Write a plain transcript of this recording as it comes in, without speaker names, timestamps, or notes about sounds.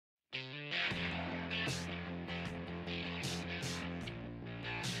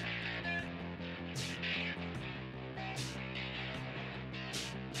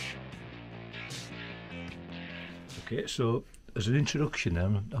Okay, so as an introduction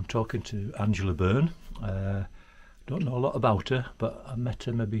then, I'm talking to Angela Byrne. Don't know a lot about her, but I met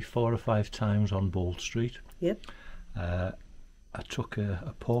her maybe 4 or 5 times on Bold Street. Yep. I took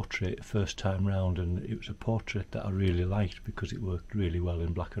a portrait first time round, and it was a portrait that I really liked because it worked really well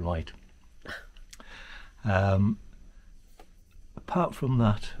in black and white. Apart from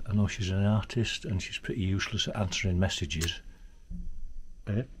that, I know she's an artist and she's pretty useless at answering messages.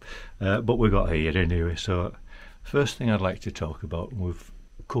 But we got here anyway, so first thing I'd like to talk about, and we've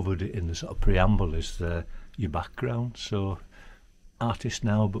covered it in the sort of preamble, is your background. So artist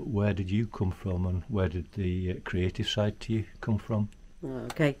now, but where did you come from, and where did the creative side to you come from?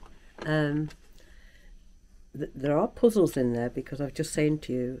 Okay. There are puzzles in there, because I was just saying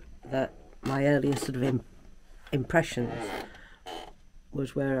to you that my earliest sort of impressions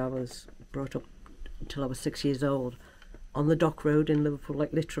was where I was brought up until I was 6 years old, on the Dock Road in Liverpool,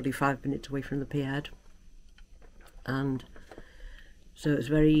 like literally 5 minutes away from the Pier Head. And so it was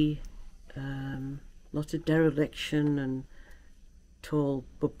very, lots of dereliction and tall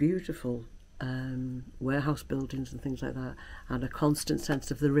but beautiful warehouse buildings and things like that, and a constant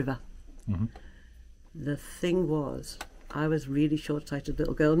sense of the river. Mm-hmm. The thing was, I was really short-sighted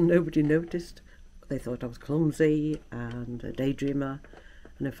little girl, and nobody noticed. They thought I was clumsy and a daydreamer,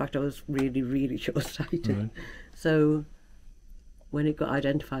 and in fact I was really, really short-sighted. Right. So when it got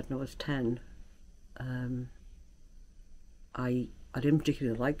identified when I was 10, I didn't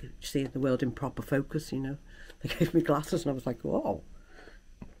particularly like seeing the world in proper focus, you know. They gave me glasses and I was like, whoa,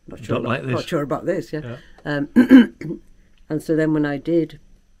 not sure about this, yeah. And so then when I did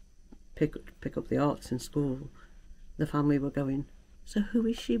pick up the arts in school, the family were going, so who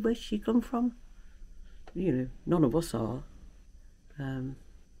is she, where's she come from? You know, none of us are. And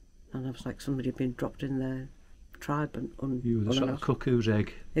I was like, somebody had been dropped in their tribe and You were the sort of cuckoo's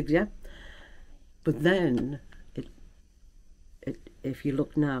egg. Yeah. But then, if you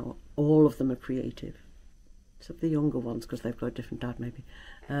look now, all of them are creative, except the younger ones because they've got a different dad maybe,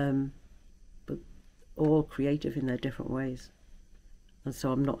 but all creative in their different ways. And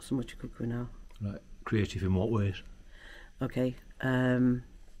so I'm not so much a cuckoo now. Right. Creative in what ways? Okay.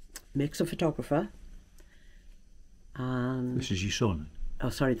 Mick's a photographer. And This is your son? Oh,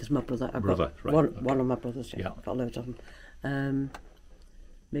 sorry, there's my brother. I've Brother, got right. one of my brothers, yeah. Yeah. I've got loads of them.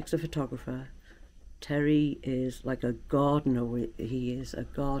 Mick's a photographer. Terry is like a gardener. He is a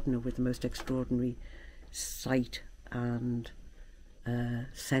gardener with the most extraordinary sight and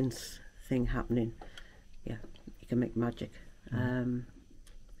sense thing happening. Yeah, he can make magic.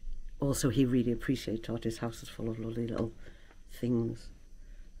 Also, he really appreciates art. His house is full of lovely little things.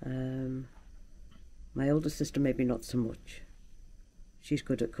 My older sister, maybe not so much. She's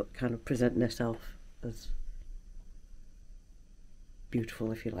good at kind of presenting herself as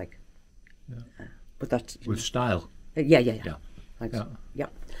beautiful, if you like. Yeah. But that's With style. Yeah. Thanks. Yeah. Yeah.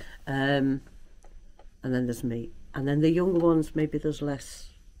 And then there's me, and then the younger ones. Maybe there's less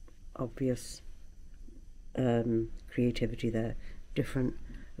obvious creativity there. Different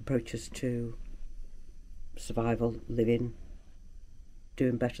approaches to survival, living,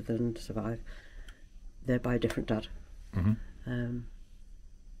 doing better than survive. They're by a different dad. Mm-hmm.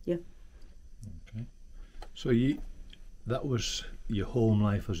 Yeah. Okay. So that was your home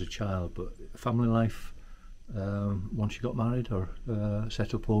life as a child, but family life once you got married or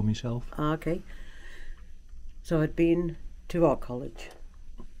set up home yourself? Okay. So I'd been to art college.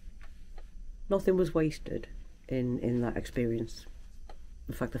 Nothing was wasted in that experience.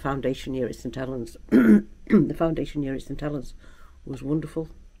 In fact, the foundation year at St.Helens, was wonderful.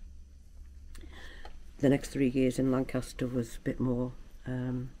 The next 3 years in Lancaster was a bit more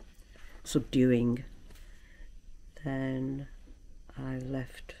subduing. Then I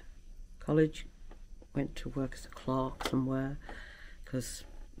left college, went to work as a clerk somewhere, because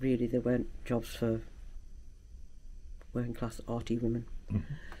really there weren't jobs for working class arty women.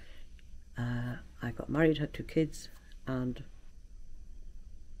 Mm-hmm. I got married, had 2 kids, and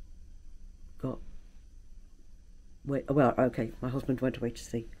my husband went away to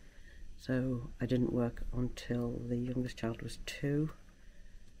sea. So I didn't work until the youngest child was 2,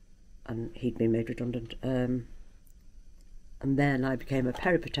 and he'd been made redundant. And then I became a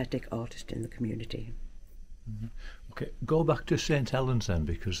peripatetic artist in the community. Mm-hmm. Okay, go back to St. Helens then,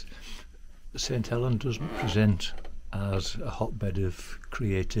 because St. Helens doesn't present as a hotbed of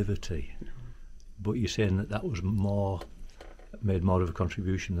creativity. No. But you're saying that was made more of a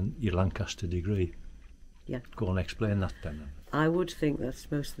contribution than your Lancaster degree. Yeah. Go on, explain that then. I would think that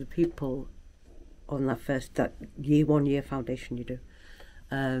most of the people on that year foundation you do,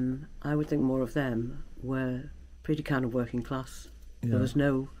 I would think more of them were pretty kind of working class. Yeah. There was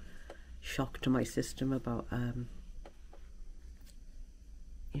no shock to my system about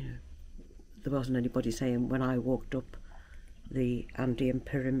you know, there wasn't anybody saying when I walked up the Andean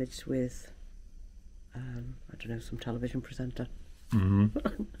pyramids with, I don't know, some television presenter.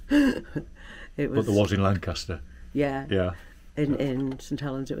 It was, but there was in Lancaster. Yeah. Yeah. In St.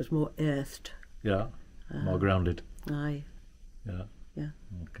 Helens, it was more earthed. Yeah. More grounded. Aye. Yeah. Yeah.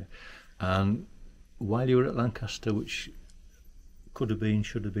 Okay. And while you were at Lancaster, which could have been,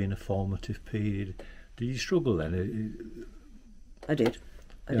 should have been a formative period, did you struggle then? I did.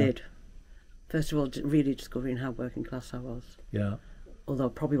 I Yeah. did. First of all, really discovering how working class I was. Yeah. Although I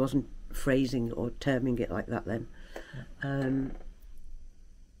probably wasn't phrasing or terming it like that then.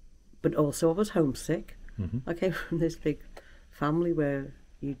 But also I was homesick. I came from this big family where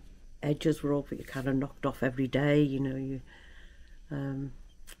you edges were all you kind of knocked off every day, you know.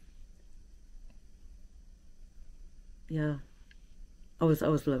 Yeah, I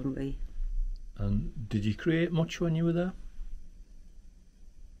was lonely. And did you create much when you were there?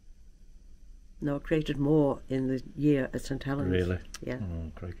 No, I created more in the year at St. Helens. Really? Yeah.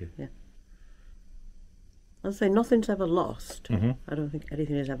 Oh, crikey. Yeah. I'd say nothing's ever lost. Mhm. I don't think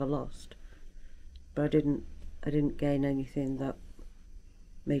anything is ever lost. But I didn't gain anything that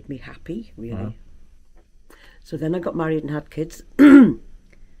made me happy, really. So then I got married and had kids.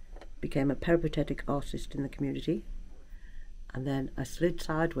 Became a peripatetic artist in the community. And then I slid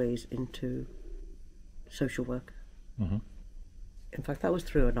sideways into social work. In fact, that was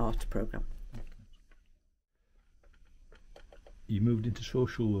through an arts programme. You moved into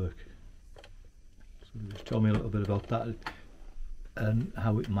social work. So just tell me a little bit about that and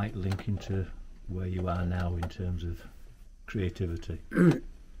how it might link into where you are now in terms of creativity.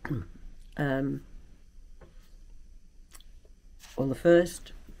 Well, the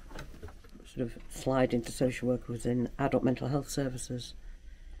first sort of slide into social work was in adult mental health services,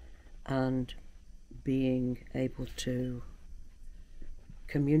 and being able to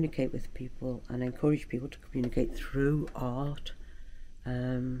communicate with people and encourage people to communicate through art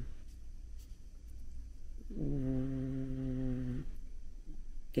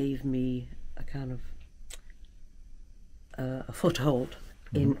gave me a kind of a foothold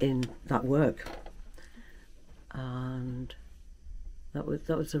in that work, and that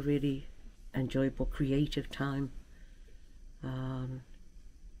was a really enjoyable creative time.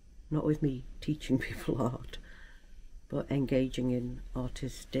 Not with me teaching people art, but engaging in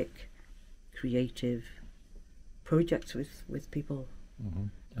artistic, creative projects with people.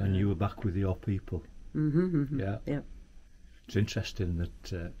 And you were back with your people. Yeah. Yeah. It's interesting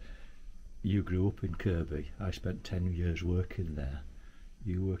that you grew up in Kirby. I spent 10 years working there.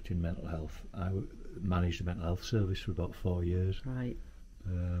 You worked in mental health. I managed a mental health service for about 4 years. Right.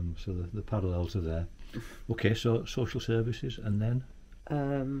 So the parallels are there. Okay, so social services, and then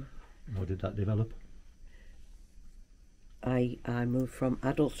how did that develop? I moved from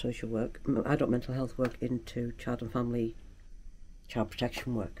adult social work, adult mental health work, into child and family child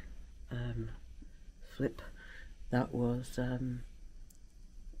protection work. Flip. That was a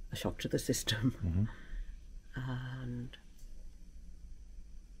shock to the system. And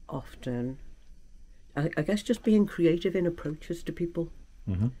often, I guess just being creative in approaches to people.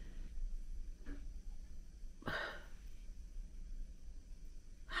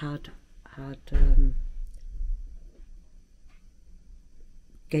 Had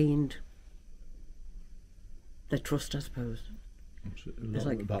gained their trust, I suppose. It's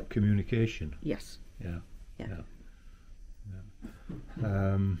like about communication. Yes. Yeah. Yeah.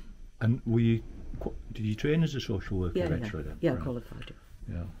 And were you? Did you train as a social worker eventually? Then? Yeah, Right. qualified.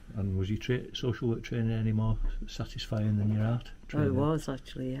 Yeah. And was your social work training any more satisfying than your art training? Oh, it was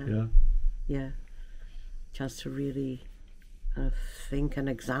actually. Yeah. Yeah. Chance to really think and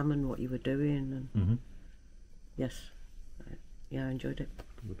examine what you were doing, and yes, yeah, I enjoyed it.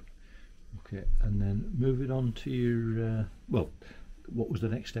 Good. Okay, and then moving on to your what was the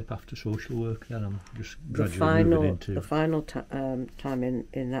next step after social work? Then I'm just gradually moving into the final time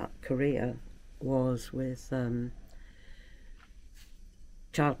in that career was with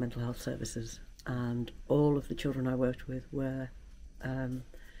child mental health services, and all of the children I worked with were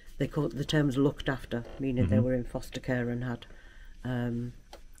they called the terms looked after, meaning they were in foster care and had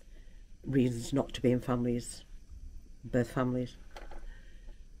reasons not to be in families, birth families.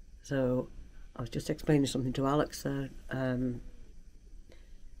 So I was just explaining something to Alex there.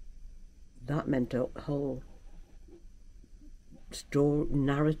 That meant a whole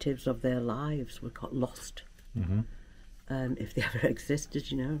narratives of their lives were got lost, if they ever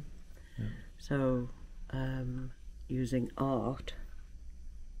existed, you know. Yeah. So using art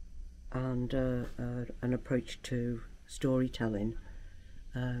and an approach to storytelling,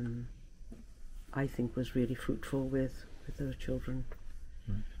 I think was really fruitful with those children.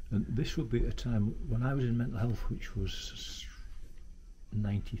 And this would be at a time when I was in mental health, which was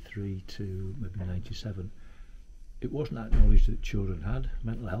 93 to maybe 97. It wasn't acknowledged that children had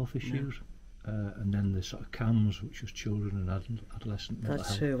mental health issues. No. And then the sort of CAMS, which was children and adolescent mental health.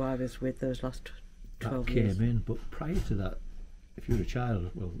 That's who I was with those last 12 that years. came in, but prior to that, if you were a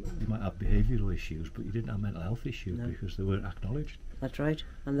child, well, you might have behavioural issues, but you didn't have mental health issues because they weren't acknowledged. That's right,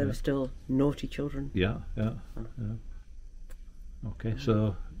 and they were still naughty children. Yeah. Okay,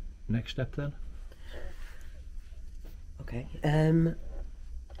 so next step then? Okay, then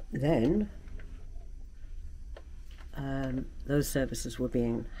those services were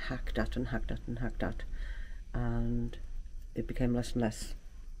being hacked at, and it became less and less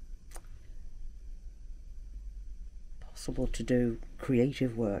possible to do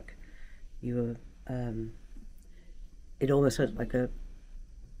creative work. You were, it almost felt like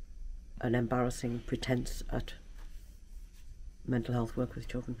an embarrassing pretense at mental health work with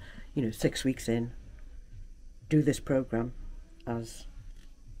children. 6 weeks in, do this program as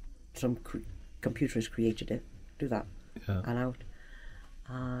some computer has created it, do that, and out.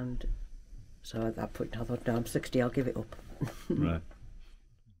 And so at that point I thought, no, I'm 60, I'll give it up. Right.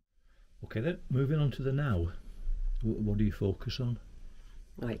 Okay then, moving on to the now. What do you focus on?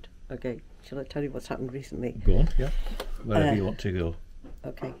 Right, okay. Shall I tell you what's happened recently? Go on, yeah. Wherever you want to go.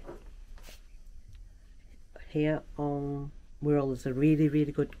 Okay. Here on Wirral there's a really,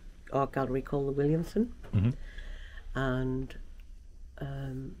 really good art gallery called the Williamson. And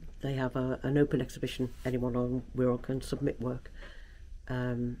they have an open exhibition. Anyone on Wirral can submit work,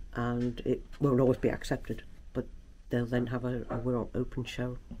 and it won't always be accepted, but they'll then have a Wirral open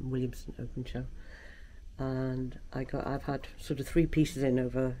show, Williamson open show. And I've had sort of 3 pieces in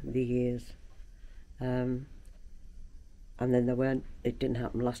over the years, and then it didn't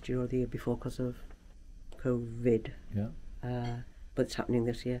happen last year or the year before because of COVID. But it's happening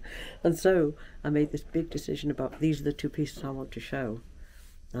this year. And so I made this big decision about these are the 2 pieces I want to show.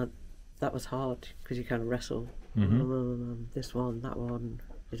 Now, that was hard because you kind of wrestle. This one, that one,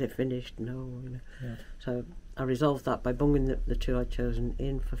 is it finished? No. So I resolved that by bunging the 2 I'd chosen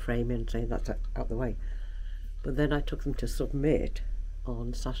in for framing and saying that's out the way. But then I took them to submit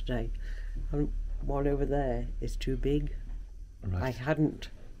on Saturday. And one over there is too big. Right. I hadn't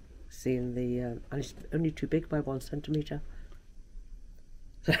seen and it's only too big by 1 centimetre.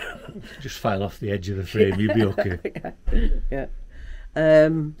 Just file off the edge of the frame, you'll be okay. Yeah.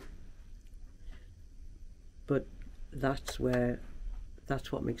 But that's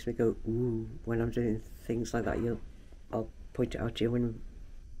what makes me go ooh when I'm doing things like that. I'll point it out to you when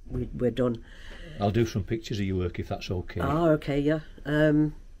we're done. I'll do some pictures of your work if that's okay. Okay, yeah.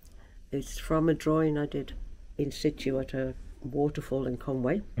 It's from a drawing I did in situ at a waterfall in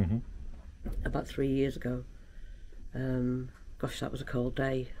Conway about 3 years ago. Gosh, that was a cold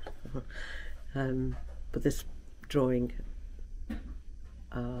day. But this drawing,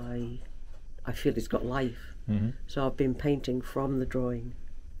 I feel it's got life. So I've been painting from the drawing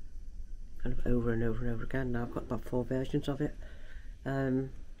kind of over and over and over again. Now I've got about 4 versions of it.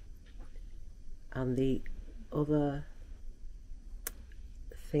 And the other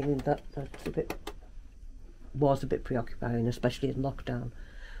thing that's was a bit preoccupying, especially in lockdown,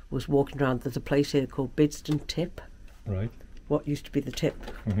 was walking around. There's a place here called Bidston Tip. Right. What used to be the tip.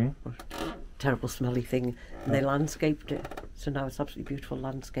 Terrible smelly thing. And they landscaped it. So now it's absolutely beautiful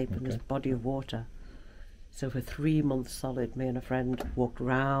landscape in this body of water. So for 3 months solid, me and a friend walked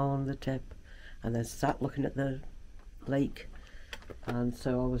round the tip and then sat looking at the lake. And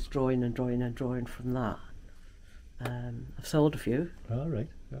so I was drawing from that. I've sold a few. All right.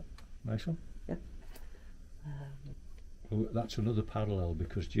 Yeah. Nice one. Yeah. Well, that's another parallel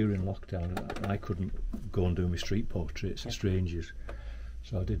because during lockdown I couldn't go and do my street portraits of strangers,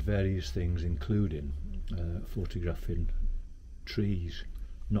 so I did various things, including photographing trees,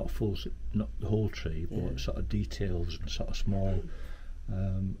 not the whole tree, but sort of details and sort of small.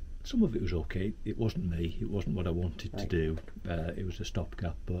 Some of it was okay. It wasn't me. It wasn't what I wanted to do. It was a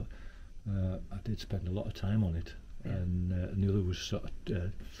stopgap, but I did spend a lot of time on it. And the other was sort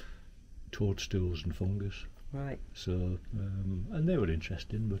of toadstools and fungus. Right. So, and they were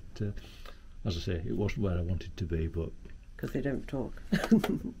interesting, but as I say, it wasn't where I wanted to be. But because they don't talk.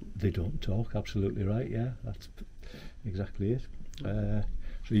 They don't talk. Absolutely right. Yeah, that's exactly it.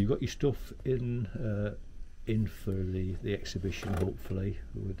 So you've got your stuff in for the exhibition, hopefully.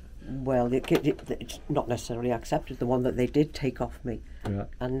 Well, it's not necessarily accepted. The one that they did take off me,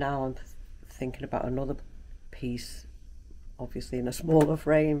 and now I'm thinking about another piece, obviously in a smaller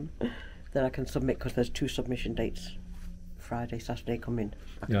frame, that I can submit because there's 2 submission dates, Friday, Saturday coming.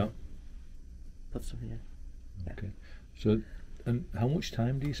 Put something in. Okay. So And how much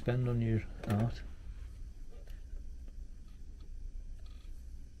time do you spend on your art?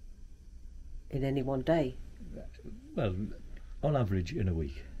 In any one day? Well, on average in a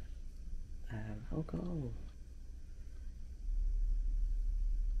week. Oh God.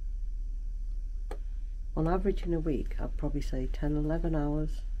 On average in a week, I'd probably say 10, 11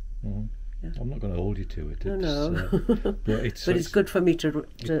 hours. Mm-hmm. Yeah. I'm not going to hold you to it. No. But it's but it's good for me to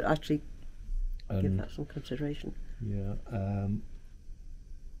actually give that some consideration. Yeah.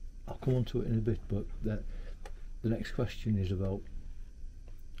 I'll come on to it in a bit, but the next question is about,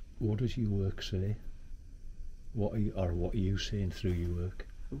 what does your work say? What are you saying through your work?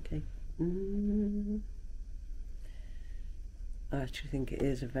 Okay. I actually think it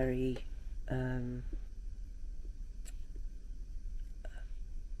is a very an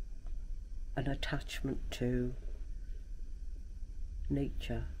attachment to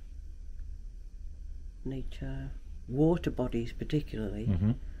nature, water bodies particularly.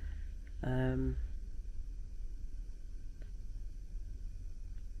 Mm-hmm.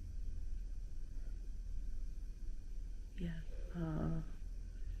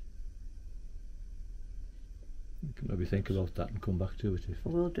 You can maybe think about that and come back to it. I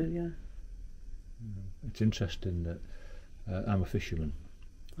will do, yeah. It's interesting that I'm a fisherman,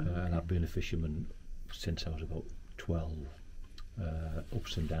 and I've been a fisherman since I was about 12.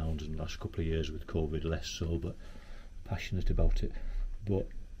 Ups and downs, and the last couple of years with COVID less so, but passionate about it. But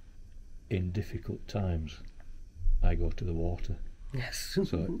in difficult times, I go to the water. Yes.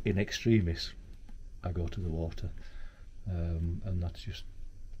 So in extremis, I go to the water, and that's just,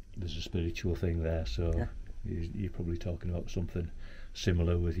 there's a spiritual thing there. So yeah. You're probably talking about something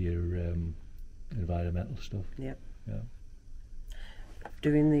similar with your environmental stuff. Yep. Yeah.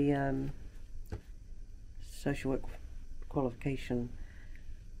 Doing the social work qualification,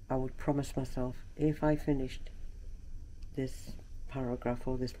 I would promise myself, if I finished this paragraph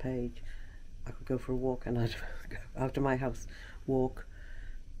or this page, I could go for a walk, and I'd go out of my house, walk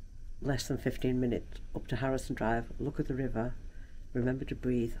less than 15 minutes up to Harrison Drive, look at the river, remember to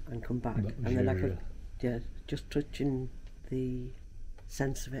breathe, and come back. And then I could, just touching the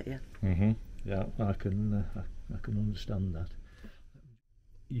sense of it. Yeah. Mm-hmm. Yeah, I can understand that.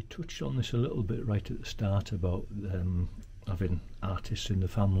 You touched on this a little bit right at the start about having artists in the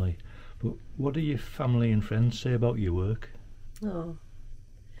family, but what do your family and friends say about your work? Oh.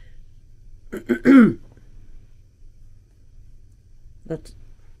 That's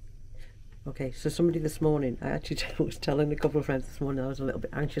okay. So somebody this morning, I actually was telling a couple of friends this morning I was a little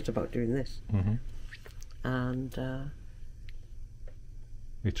bit anxious about doing this. Mm-hmm. And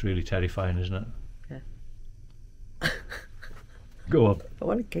it's really terrifying, isn't it? Yeah. Go on. I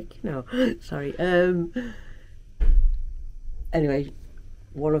want to kick you now. Sorry. Anyway,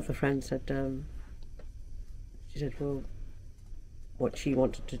 one of the friends said, she said, well, what she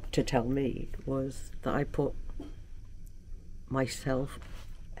wanted to tell me was that I put myself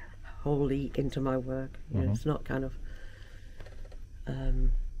wholly into my work. You know, it's not kind of,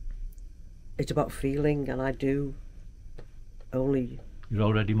 it's about feeling, and I do only. You're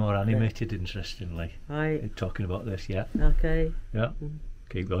already more animated, interestingly. Talking about this, yeah. Okay. Yeah.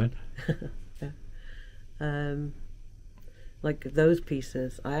 Keep going. Yeah. Like those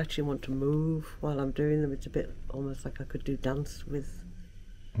pieces, I actually want to move while I'm doing them. It's a bit almost like I could do dance with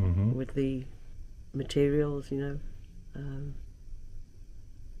the materials, you know.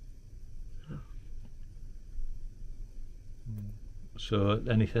 So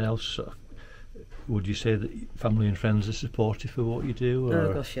anything else? Would you say that family and friends are supportive of what you do? Or?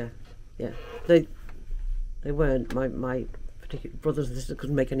 Oh gosh, yeah. They weren't. My particular brothers and sisters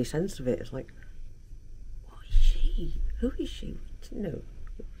couldn't make any sense of it. It's like, what is she? Who is she? No.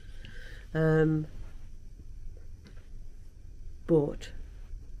 But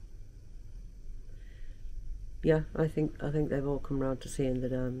yeah, I think they've all come round to seeing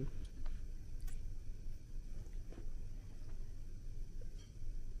that.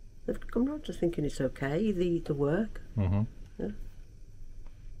 They've come round to thinking it's okay, the work. Mm-hmm. Yeah.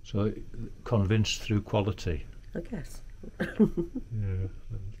 So convinced through quality. I guess. Yeah,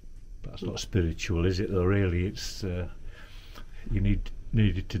 that's not spiritual, is it? Though really, it's you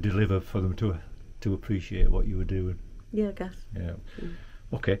needed to deliver for them to appreciate what you were doing. Yeah, I guess. Yeah.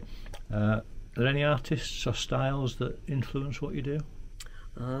 Okay. Are there any artists or styles that influence what you do?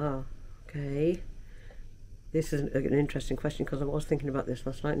 Okay. This is an interesting question, because I was thinking about this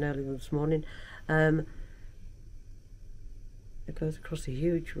last night and earlier this morning. It goes across a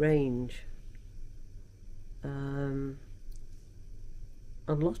huge range. And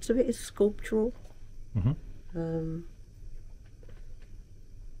lots of it is sculptural.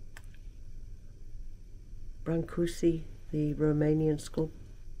 Brancusi the Romanian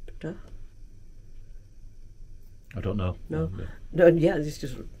sculptor. I don't know. No, no, yeah, it's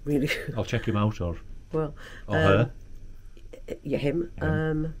just really. I'll check him out, or well, her. Yeah, him.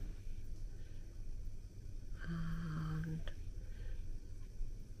 And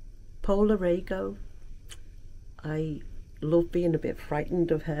Paula Rego. I love being a bit frightened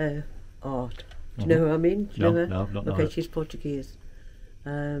of her art. Do you know who I mean? Do you know her? No, not okay, her. she's Portuguese.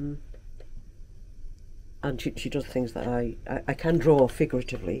 And she does things that I can draw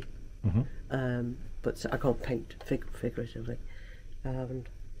figuratively, but I can't paint figuratively. And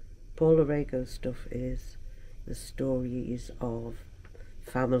Paula Rego's stuff is the stories of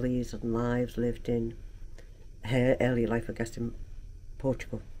families and lives lived in her early life, I guess, in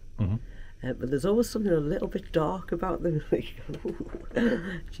Portugal. But there's always something a little bit dark about them.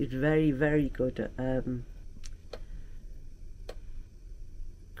 She's very, very good at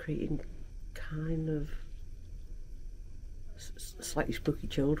creating kind of slightly spooky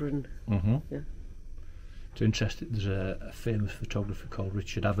children. Yeah. It's interesting. There's a famous photographer called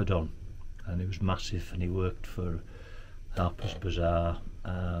Richard Avedon, and he was massive, and he worked for Harper's Bazaar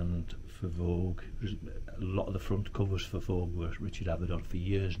and for Vogue. A lot of the front covers for Vogue were Richard Avedon for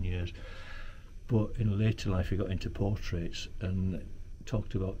years and years. But in later life he got into portraits and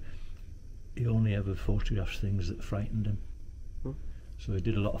talked about he only ever photographed things that frightened him. So he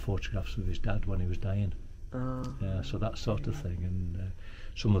did a lot of photographs of his dad when he was dying. Yeah, so that sort of thing. And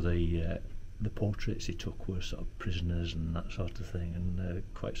some of the portraits he took were sort of prisoners and that sort of thing, and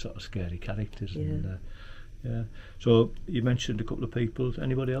quite sort of scary characters. Yeah. And yeah. So you mentioned a couple of people.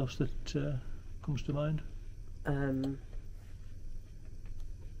 Anybody else that comes to mind?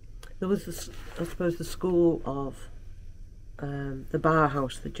 There was, I suppose, the school of the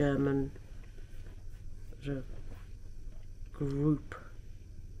Bauhaus, the German sort of group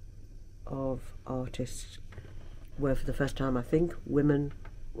of artists, where for the first time I think women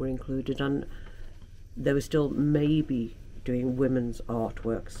were included, and they were still maybe doing women's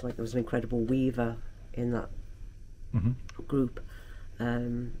artworks. Like there was an incredible weaver in that group,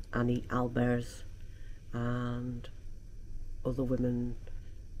 Annie Albers, and other women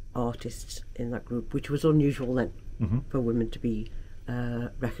artists in that group, which was unusual then for women to be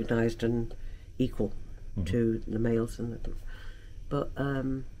recognised and equal to the males in the group. But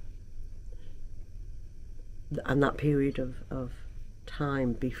and that period of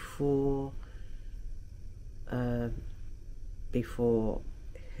time before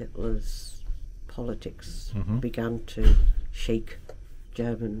Hitler's politics began to shake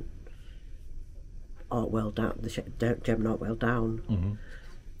German art world down, the German art world down.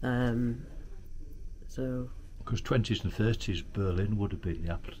 So, because 20s and 30s Berlin would have been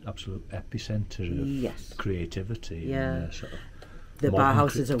the absolute epicentre of creativity. Yeah, and, sort of the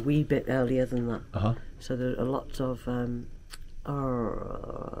Bauhaus is a wee bit earlier than that. So there are lots of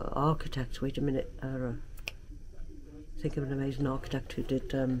architects. Wait a minute, think of an amazing architect who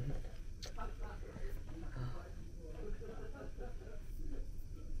did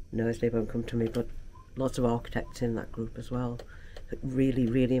no, his name won't come to me, but lots of architects in that group as well. It really,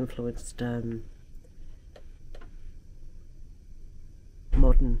 really influenced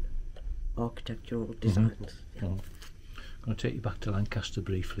modern architectural designs. I'm going to take you back to Lancaster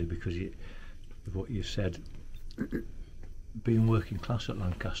briefly, because of what you said, being working class at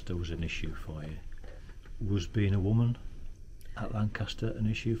Lancaster was an issue for you. Was being a woman at Lancaster an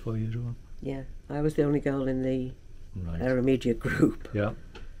issue for you as well? Yeah, I was the only girl in the intermediate group. Yeah.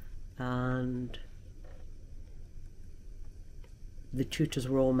 And the tutors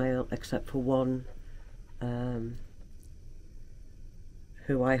were all male except for one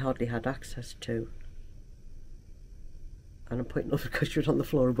who I hardly had access to. And I'm pointing up because she was on the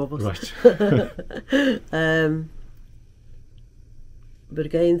floor above us. Right. But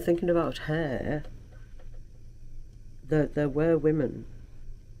again, thinking about her, there were women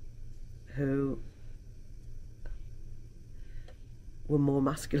who were more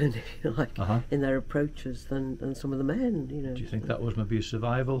masculine, like in their approaches than some of the men. You know. Do you think that was maybe a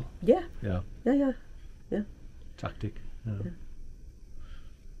survival? Yeah. Yeah. Yeah. Tactic. Yeah.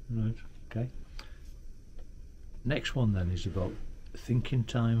 Right. Okay. Next one then is about thinking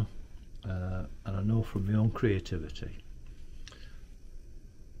time, and I know from my own creativity,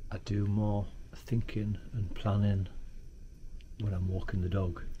 I do more thinking and planning when I'm walking the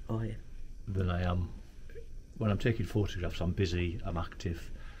dog than I am when I'm taking photographs. I'm busy, I'm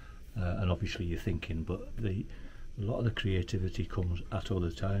active, and obviously you're thinking, but a lot of the creativity comes at other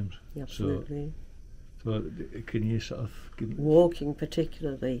times. Yeah, absolutely. So can you sort of give me... Walking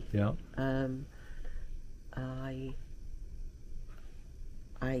particularly. Yeah.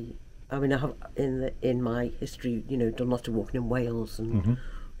 I I mean, I have in my history, you know, done lots of walking in Wales and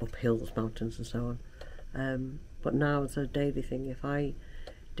up hills, mountains, and so on. But now it's a daily thing. If I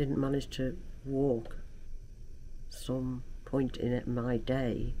didn't manage to walk some point in it my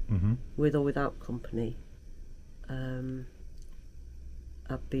day, with or without company, I'd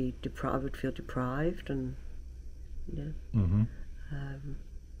be I would feel deprived, and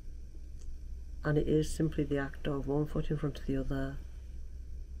and it is simply the act of one foot in front of the other,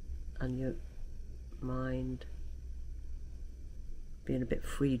 and your mind being a bit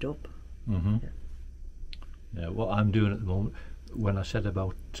freed up. Yeah, what I'm doing at the moment, when I said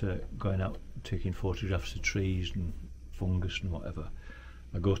about going out taking photographs of trees and fungus and whatever,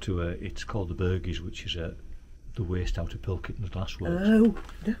 I go to it's called the Bergies, which is the waste out of Pilkington's Glassworks. Oh,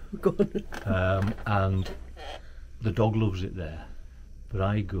 no, go on. And the dog loves it there, but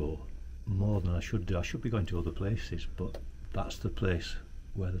I go more than I should do. I should be going to other places, but that's the place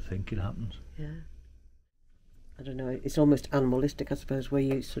where the thinking happens. Yeah. I don't know, it's almost animalistic, I suppose, where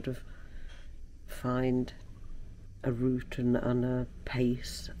you sort of find a route and a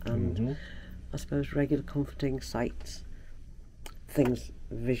pace, and I suppose regular comforting sights, things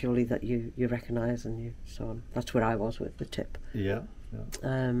visually that you recognise and you so on. That's where I was with the tip. Yeah.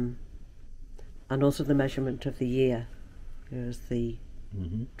 And also the measurement of the year, you know, as the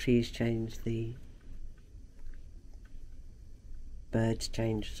trees change, the birds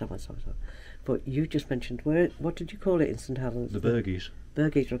change, so on, so on, so on. But you just mentioned, what did you call it in St. Helens? The Bergies.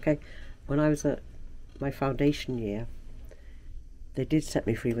 Bergies, okay. When I was at my foundation year, they did set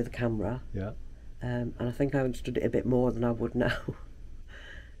me free with a camera. Yeah. And I think I understood it a bit more than I would now.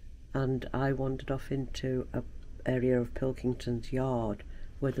 And I wandered off into an area of Pilkington's yard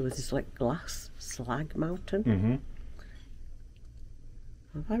where there was this like glass slag mountain.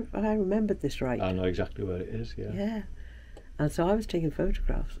 Have I remembered this right? I know exactly where it is, yeah. Yeah. And so I was taking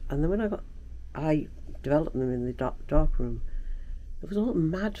photographs, and then when I developed them in the dark room, there was all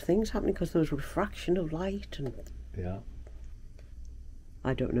mad things happening because there was refraction of light, and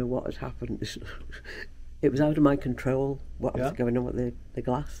I don't know what had happened. It was out of my control what was going on with the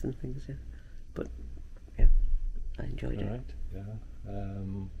glass and things. Yeah, but yeah, I enjoyed it. Right.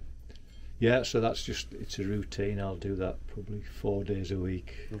 Yeah. So that's it's a routine. I'll do that probably 4 days a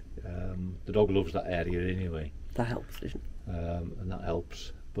week. The dog loves that area anyway. That helps, doesn't it? And that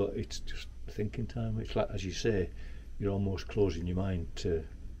helps. But it's just thinking time. It's like, as you say, you're almost closing your mind to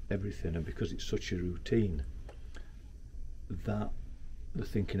everything, and because it's such a routine, that the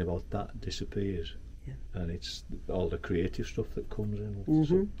thinking about that disappears, and it's all the creative stuff that comes in.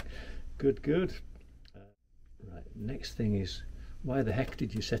 So, good. Right, next thing is, why the heck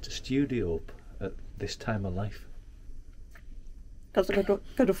did you set a studio up at this time of life? Because I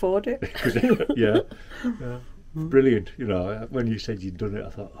could afford it. Yeah. Brilliant. You know, when you said you'd done it, I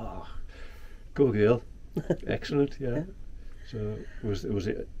thought, oh, go girl. Excellent. Yeah. So was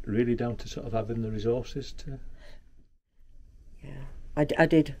it really down to sort of having the resources to? Yeah, I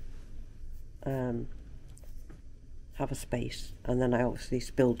did have a space, and then I obviously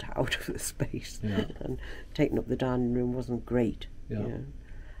spilled out of the space, and taking up the dining room wasn't great. Yeah. You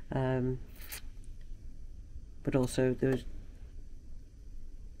know? But also there was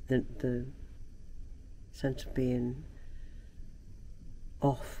the sense of being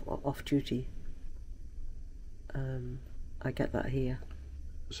off duty. I get that here.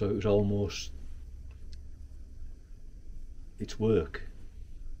 So it was almost, it's work,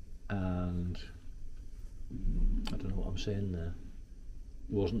 and I don't know what I'm saying there.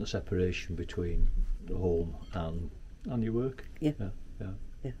 There wasn't a separation between the home and your work. Yeah.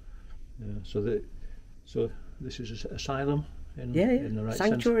 So this is an asylum in the right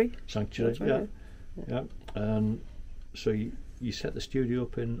Sanctuary. sense. Sanctuary. Yeah. So you set the studio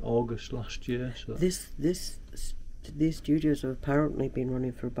up in August last year. So these studios have apparently been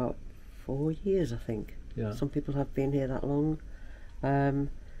running for about 4 years, I think. Yeah. Some people have been here that long. Then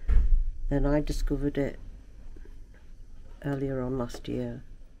I discovered it earlier on last year.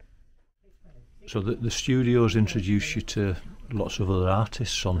 So the studios introduce you to lots of other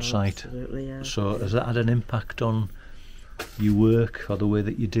artists on site. Absolutely, yeah. So has that had an impact on your work or the way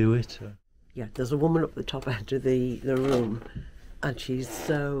that you do it? Yeah, there's a woman up the top end of the room, and she's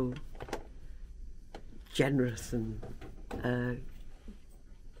so generous and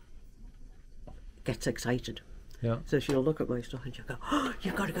gets excited. Yeah. So she'll look at my stuff and she'll go, "Oh,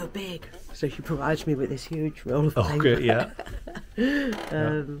 you've got to go big." So she provides me with this huge roll of paper. Okay, yeah.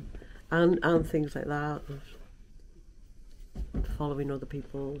 And things like that, following other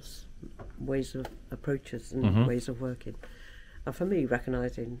people's ways of approaches and ways of working. And for me,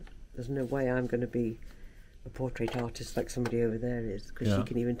 recognising there's no way I'm going to be a portrait artist like somebody over there is, because Yeah. she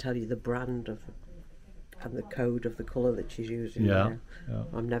can even tell you the brand of and the code of the colour that she's using. Yeah. There. Yeah.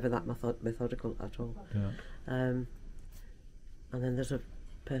 I'm never that methodical at all. Yeah. And then there's a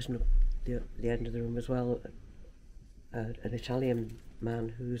person at the end of the room as well, an Italian man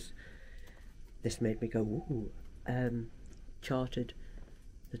who's, this made me go, ooh, charted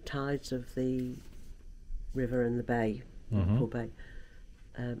the tides of the river and the bay, Liverpool Bay,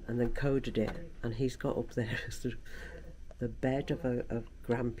 and then coded it, and he's got up there sort of the bed of a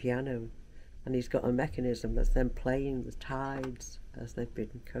grand piano, and he's got a mechanism that's then playing the tides as they've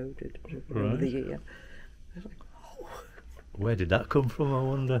been coded over the year. I was like, oh. Where did that come from, I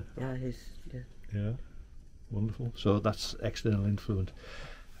wonder? Yeah, Yeah, wonderful. So that's external influence.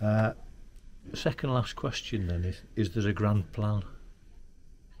 Second last question then is there a grand plan?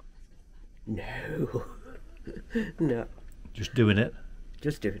 No. No. Just doing it?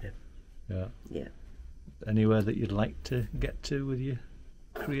 Just doing it. Yeah. Yeah. Anywhere that you'd like to get to with your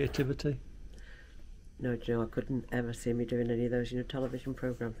creativity? No, do you know, I couldn't ever see me doing any of those, television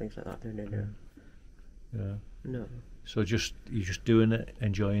programme, things like that. No. Yeah. No. So you're just doing it,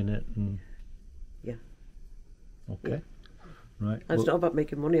 enjoying it, and Yeah. okay, right. And it's not about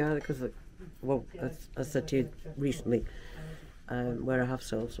making money either, because, well, as I said to you recently, where I have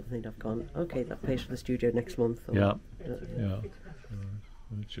sold something, I've gone, okay, that pays for the studio next month. Or, Yeah.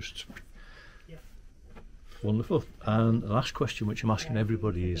 It's just wonderful. And the last question, which I'm asking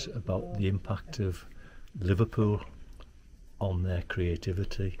everybody, is about the impact of Liverpool on their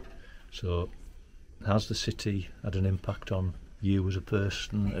creativity. So, has the city had an impact on you as a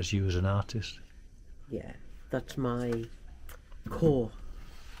person, as you as an artist? Yeah, that's my core.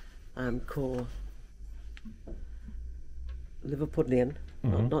 I'm core Liverpudlian,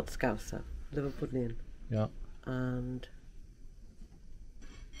 not Scouser, Liverpudlian. Yeah. And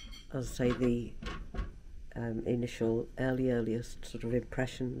as I say, the initial earliest sort of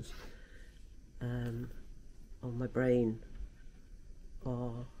impressions on my brain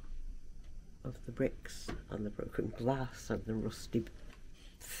are of the bricks and the broken glass and the rusty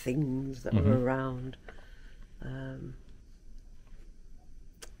things that were around, and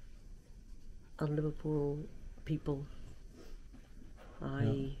Liverpool people.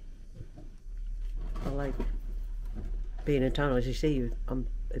 I like being in town. As you see, I'm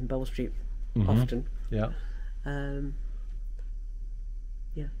in Bowl Street often. Yeah.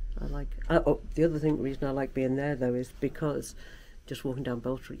 Yeah, I like. The other reason I like being there though is because just walking down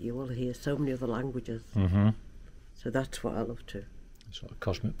Bowl Street, you will hear so many other languages. So that's what I love too. Sort of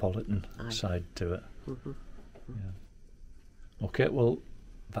cosmopolitan side to it. Yeah. Okay, well,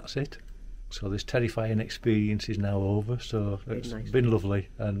 that's it. So this terrifying experience is now over. So it's nice. been lovely,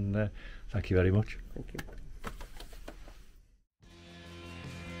 and thank you very much. Thank you.